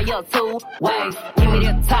the side, yo, 2 ways. Give me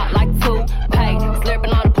that top like 2 pay.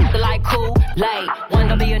 Slurping on the poopy like Kool-Aid. One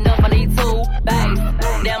don't be enough, I need 2 bags.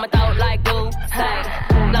 Down my throat like glue, say.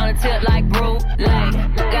 On the tip like Brulee.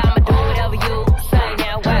 Got me do whatever you say.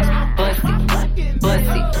 Now watch, bussy,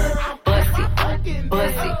 bussy, bussy,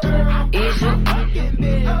 bussy. Is you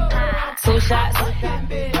 2 shots?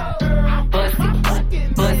 Bussy,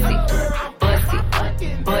 bussy, bussy,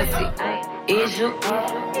 bussy. Is you?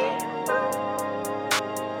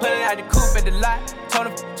 Put it out the coupe at the lot. Told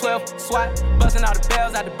him 12 swat. Buzzing all the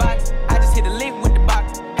bells out the box. I just hit a lick with the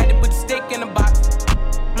box. Had to put the stick in the box.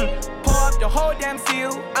 Pour up the whole damn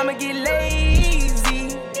seal. I'ma get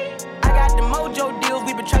lazy. I got the mojo deals.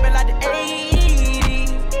 We been trapping like the 80s.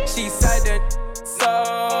 She said that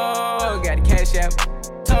so. Got the cash out.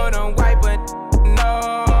 Told him white, but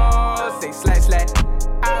no. Say slash slash.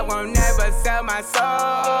 I won't never sell my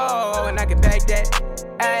soul. And I can back that.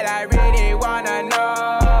 And I really wanna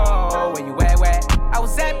know where you at, where? I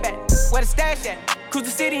was at back, where the stash at? Cruise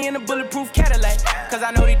the city in a bulletproof Cadillac. Cause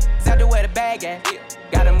I know these out there where the bag at.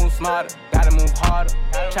 Gotta move smarter, gotta move harder.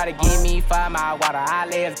 Try to give me 5 mile water. I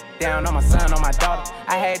lay down on my son, on my daughter.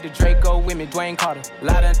 I had the Draco with me, Dwayne Carter. A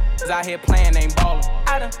lot of out here playing, ain't ballin'.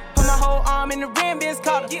 I done put my whole arm in the rim, Ben's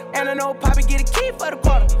Carter. And I know Poppy get a key for the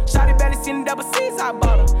quarter. Shawty barely seen the double C's, I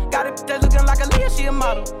bought her. Got it that looking like a Leah, she a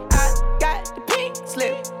model. I got the pink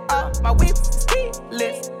slip, my whip is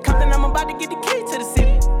keyless. Compton, I'm about to get the key to the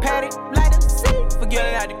city. Patty, light up the city.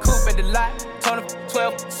 Forgetting out the coupe at the lot. Told him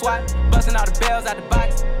 12 swat. Busting all the bells out the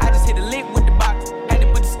box. I just hit a lick with the box. Had to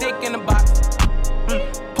put the stick in the box.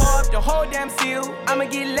 Pour up the whole damn seal. I'ma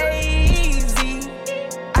get lazy.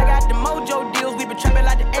 I got the mojo deals. We been trapping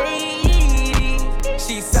like the 80s.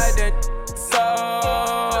 She said that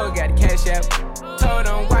so. Got the cash out. Told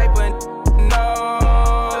him white, but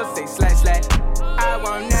no. Say slash slash. I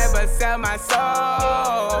won't never sell my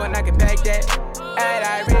soul. And I can back that. And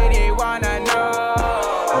I really wanna know.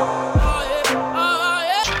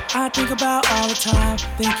 I think about all the time.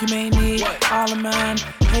 Think you may need all of mine.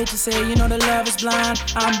 Hate to say, you know the love is blind.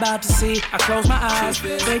 I'm about to see. I close my eyes.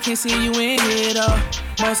 They can't see you in here though.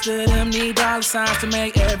 Most of them need dollar signs to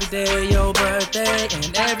make every day your birthday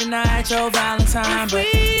and every night your Valentine. But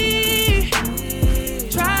we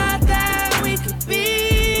try that we could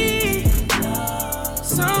be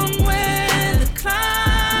somewhere the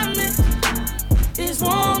climate is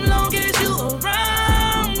warm long as you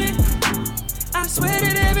around me. I swear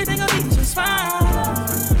that everything will be just fine.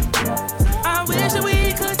 I wish that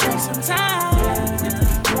we could take some time.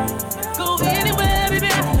 Go anywhere, baby,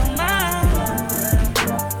 I don't mind.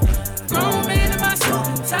 Grown man in my suit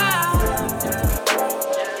and tie.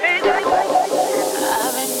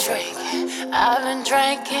 I've been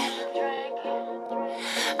drinking.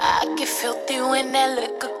 I get filthy when that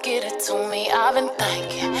liquor get it to me. I've been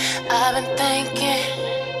thinking.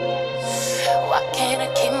 Why can't I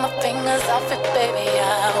keep my fingers off it, baby? I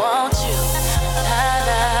want you, nah.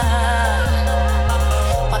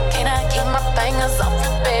 Why can't I keep my fingers off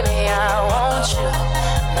it, baby? I want you,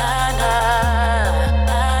 nah.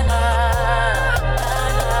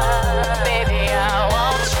 Baby, I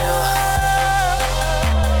want you.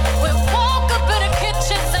 We woke up in the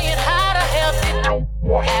kitchen saying how the hell did it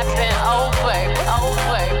happen? Oh baby, oh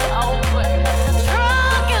baby, oh baby.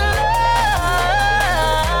 Drunk in love,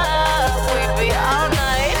 we be all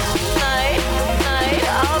night, all night,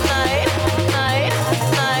 all night, all night,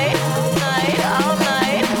 all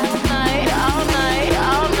night, all night, all night,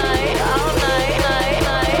 all night, all night.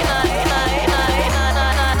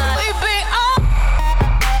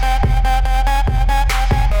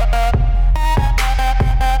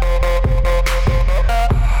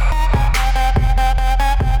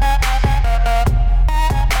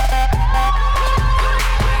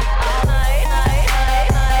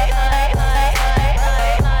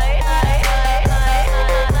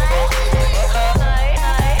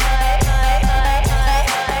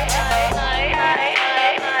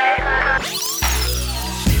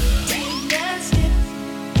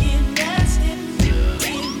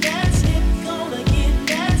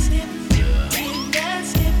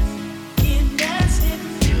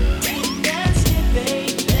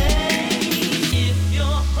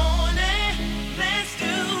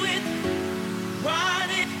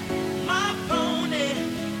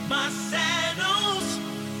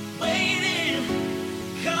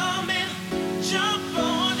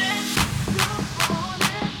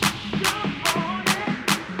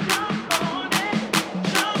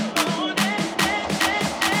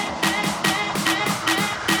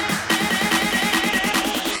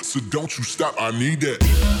 so don't you stop, I need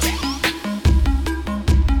that.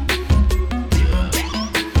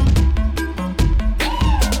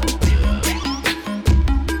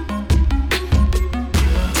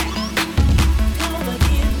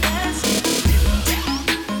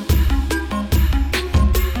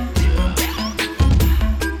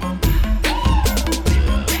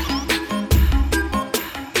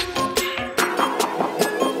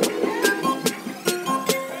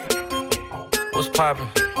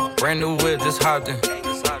 Brand new whip, just hopped in.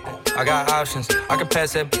 I got options, I can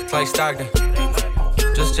pass that like Stockton.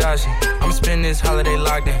 Just joshing, I'ma spend this holiday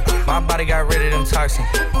locked in. My body got rid of them toxins.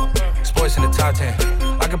 Sports in the top 10.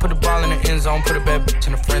 I can put the ball in the end zone, put a bad bitch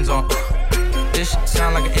in the friend zone. This shit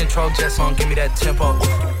sound like an intro jet song, give me that tempo.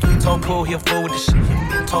 Told Pool he a fool with the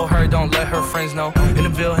shit. Told her don't let her friends know. In the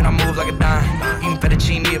Ville and I move like a dime. Eating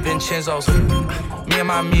fettuccine at Vincenzo's. Me and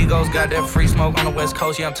my amigos got that free smoke on the West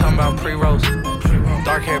Coast. Yeah, I'm talking about pre-rolls.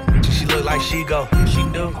 Dark hair, she look like she go. She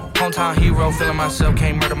do. Hometown hero, feeling myself,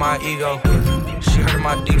 can't murder my ego. She heard of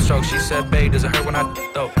my deep stroke, she said, babe, does it hurt when I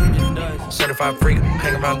though? Certified freak,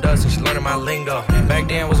 hang around dust and she learning my lingo. Back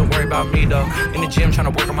then, wasn't worried about me though. In the gym,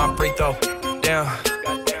 trying to work on my free throw. Damn,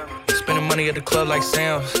 spending money at the club like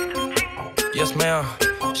Sam's. Yes, ma'am,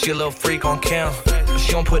 she a little freak on cam. But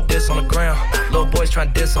she don't put this on the ground. Little boys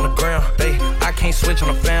trying diss on the ground. Babe, I can't switch on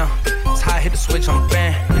the fan. It's how I hit the switch on the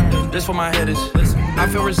fan. This where my head is. I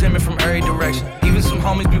feel resentment from every direction. Even some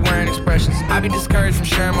homies be wearing expressions. I be discouraged from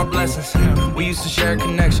sharing my blessings. We used to share a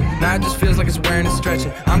connection. Now it just feels like it's wearing and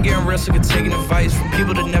stretching. I'm getting real sick of taking advice from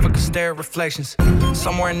people that never could stare at reflections.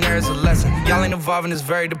 Somewhere in there is a lesson. Y'all ain't evolving, it's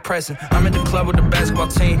very depressing. I'm at the club with the basketball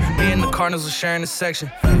team. Me and the Cardinals are sharing a section.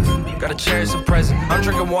 Gotta cherish the present. I'm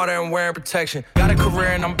drinking water and wearing protection. Got a career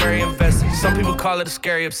and I'm very invested. Some people call it a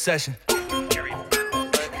scary obsession.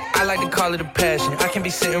 I like to call it a passion. I can be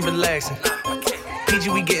sitting relaxing. PG,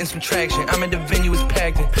 we getting some traction. I'm at the venue, it's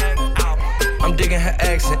packed in. I'm digging her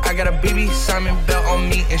accent. I got a BB Simon belt on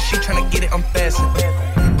me and she tryna get it unfastened.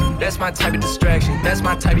 That's my type of distraction. That's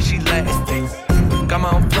my type of she Latin. Got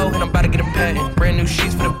my own flow and I'm about to get a patent. Brand new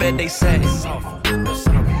sheets for the bed they satin.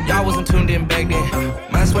 Y'all wasn't tuned in back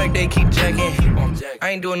then. My swag they keep jacking.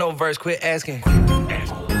 I ain't doing no verse, quit asking.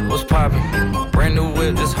 What's poppin'? Brand new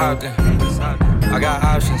whip, just hopped in. I got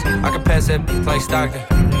options, I can pass that like Stockton.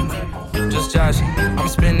 Just joshing, I'ma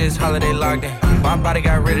spend this holiday locked in. My body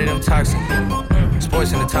got rid of them toxins.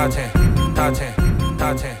 Sports in the top 10, top 10,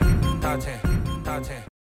 top 10, top 10, top 10.